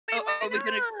are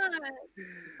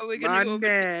we gonna My go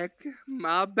neck,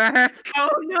 my back. Oh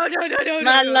no!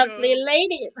 My lovely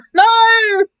lady. No!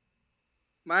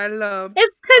 My love.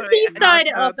 It's because he Alright, started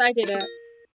it off. I did it.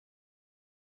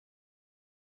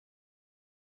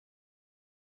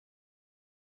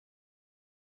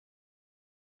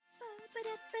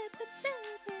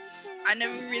 I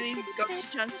never really got the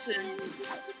chance to.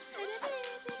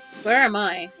 Where am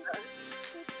I?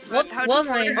 What How am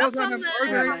do I? I- Hold on, I'm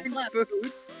Where am I? ordering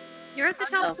food. You're at the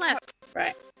top Oh. left.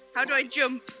 Right. How do I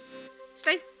jump?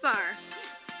 Space bar.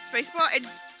 Spacebar?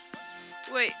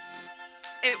 Wait.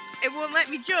 It won't let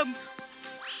me jump.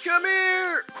 Come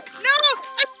here! No!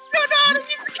 I don't know how to use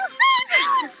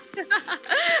the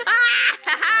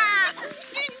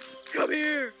Come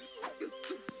here!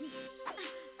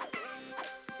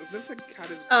 It looks like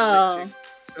Cat is Oh. glitching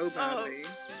so badly.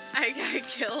 I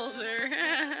killed her.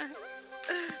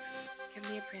 Come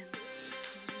here, Prim.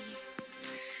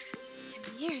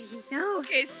 Come here, you know.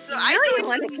 Okay, so I I know know you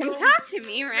want to come know talk to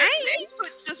me, right? The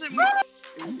input doesn't work.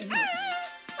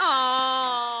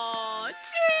 Oh,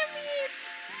 damn it!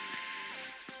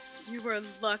 You were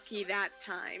lucky that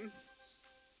time.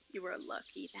 You were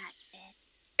lucky, that's it.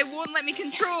 It won't let me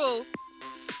control.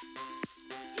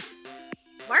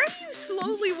 Why are you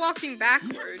slowly walking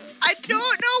backwards? I don't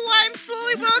know why I'm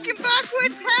slowly walking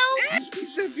backwards. Help!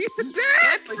 He's a beautiful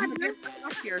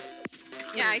here.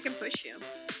 Yeah, I can push you.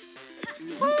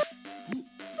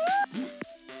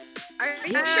 Are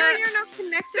you sure you're not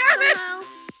connected somehow?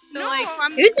 So, No, like,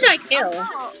 I'm. Who did I kill?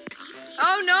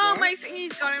 oh no, What? my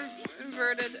thingy's got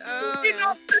inverted. Oh You no.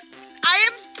 know, I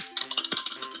am.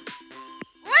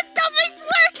 What? Nothing's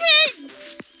working!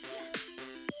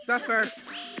 Suffer.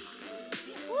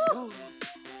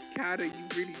 Kata, you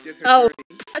really did her Oh.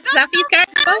 dirty. Sapphi's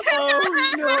character? Oh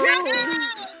no.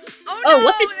 Oh,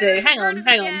 what's this do? it Hang on, inverted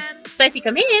hang on. again. Sophie,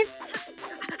 come here.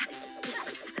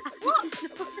 What?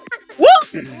 What?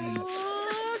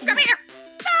 Oh, come here.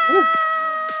 Ooh.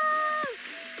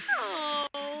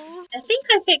 Oh. I think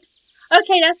I fixed.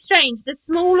 Okay, that's strange. The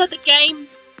smaller the game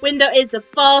window is, the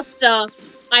faster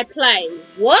I play.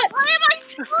 What? Why am I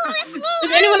slowly?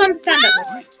 Does anyone understand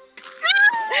that?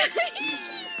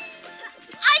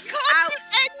 I can't do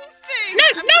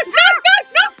anything! No!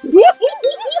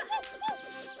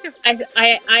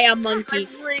 I am monkey.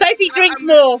 Sophie, drink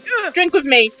more. Drink with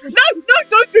me. No,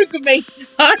 don't drink with me.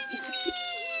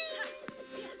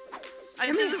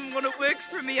 It doesn't want to work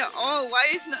for me at all. Why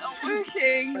isn't it not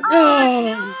working?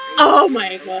 Oh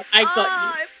my god, I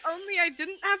got you. If only I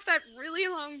didn't have that really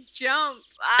long jump.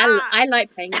 I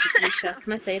like playing with geisha.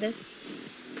 Can I say this?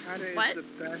 Kata is What? the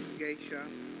best geisha.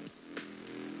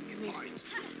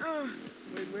 Ugh.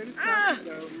 Wait, where did Sapphi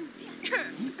go?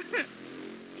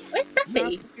 Where's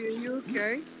Sapphi? Sapphi, are you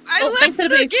okay? I Oh, left thanks for the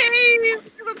the boost. game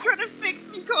because I'm trying to fix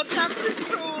my contact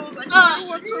controls. I don't know Oh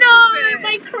what's no, up with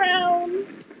my it. crown.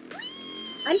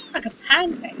 I look like a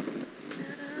pancake.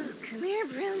 Come here,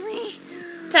 Brinley.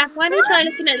 Saf, why don't you try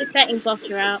looking at the settings whilst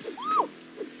you're out?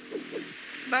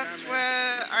 That's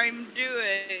where I'm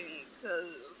doing because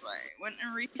I went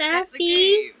and reset the Sapphi?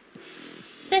 game.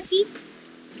 Sapphi?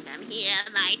 Come here,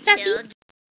 my Sapphi? children.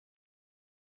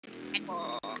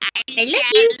 Oh. I love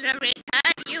you. Shall return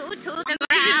you to the The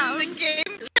ground.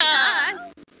 game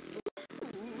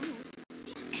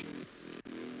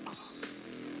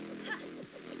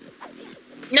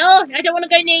No, I don't want to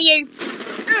go near you.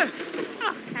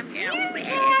 Come here,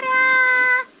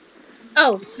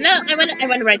 Oh, no, I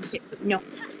want to ride the ship. No.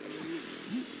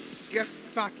 Get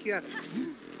back here.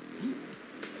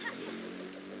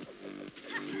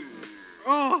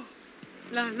 Oh!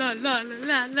 La la la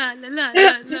la la la la la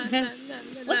la la.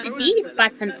 What did these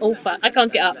buttons offer? I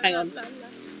can't get up. Hang on.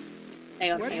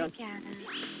 Hang on.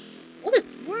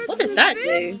 What does that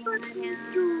do?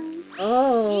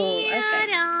 Oh, okay.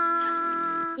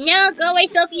 No, go away,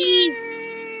 Sophie.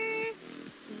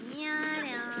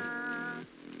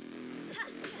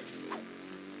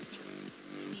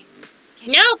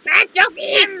 No, bad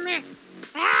Sophie.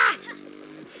 Ah!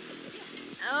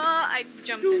 Oh, I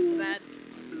jumped into that.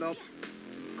 Love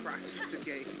crashes the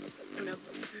game. No.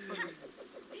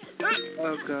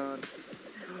 Oh god.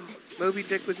 Moby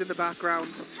Dick was in the background.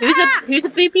 Who's a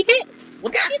boopy dick?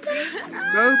 What did you say?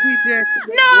 Moby Dick!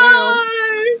 No!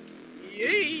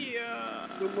 Yeah.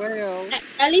 The whale.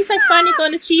 At least I finally got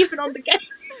an achievement on the game.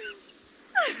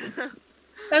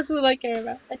 That's all I care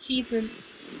about.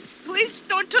 Achievements. Please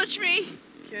don't touch me.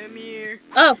 Come here.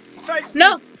 Oh,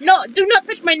 no, do not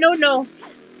touch my no. No.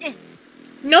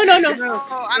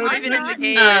 Oh, I'm No, leaving in the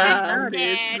game. There it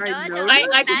is. I know.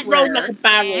 I just rolled like a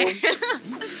barrel.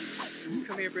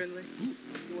 Come here, Brinley.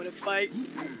 You want wanna fight?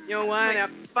 You wanna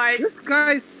fight? This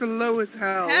guy's slow as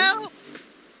hell. Help!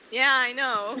 Yeah, I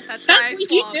know. That's Sam, why I what are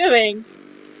you swapped. doing?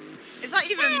 Is that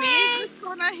even me in this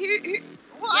corner? What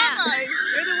Yeah. am I?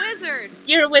 You're the wizard.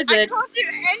 You're a I wizard. can't do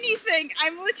anything.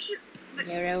 I'm literally.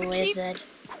 You're a the key- wizard.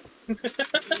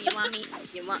 You want me?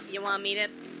 You want me to?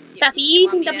 Sappy, you you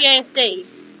want using me to- WASD?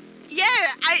 Yeah,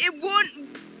 it won't.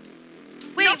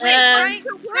 Wait, Nothing try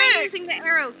to work. using the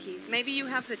arrow keys. Maybe you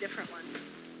have the different one.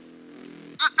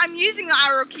 I'm using the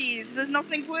arrow keys. There's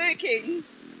nothing working.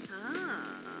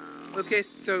 Oh. Okay,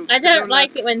 so I to the don't like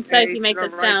left it when A, Sophie to makes the a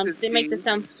right sound, is because it makes B, it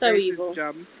sound so space is evil.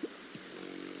 jump.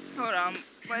 Hold on.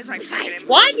 Where's my freaking?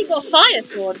 Why have you got a fire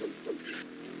sword?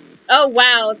 Oh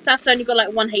wow, Saph's only got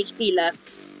like 1 HP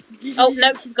left. Oh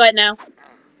no, she's got it now.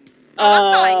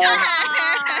 Oh, that's not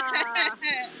Ah.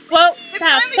 Well, It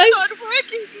Saph, finally started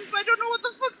working, but I don't know what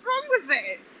the fuck's wrong with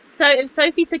it. so if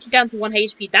Sophie took you down to 1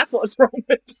 HP, that's what's wrong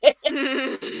with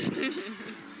it.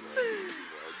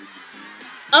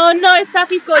 Oh no,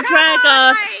 Sappy's got to drag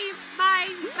us.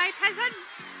 My peasants.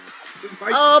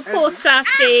 My Oh, poor peasant.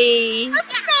 Sappy. That's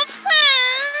not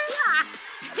fair.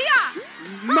 Yeah.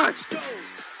 Much.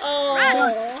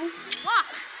 Oh, Walk.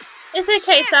 it's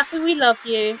okay, Sappy. We love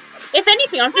you. If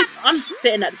anything, I'm just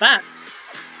sitting at the back.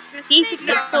 The He should snakes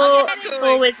sit are getting-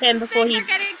 four with him the before snakes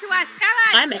he. are getting to us.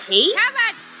 Come on. I'm a he. Come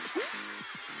on.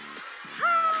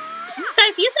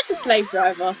 Sophie, you're such a slave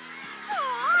driver.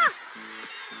 Aw.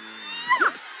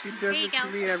 She does There you it to go.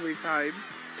 me every time.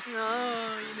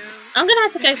 Oh, you know. I'm gonna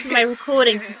have to go through my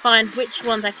recordings to find which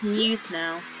ones I can use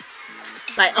now.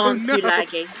 Like, Oh, aren't too no.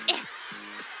 laggy.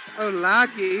 Oh,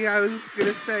 laggy. I was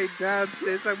gonna say, damn,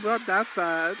 sis, I'm not that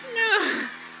bad. No.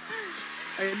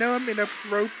 I know I'm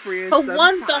inappropriate. For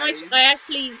once, sometimes. I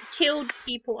actually killed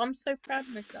people. I'm so proud of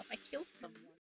myself. I killed someone.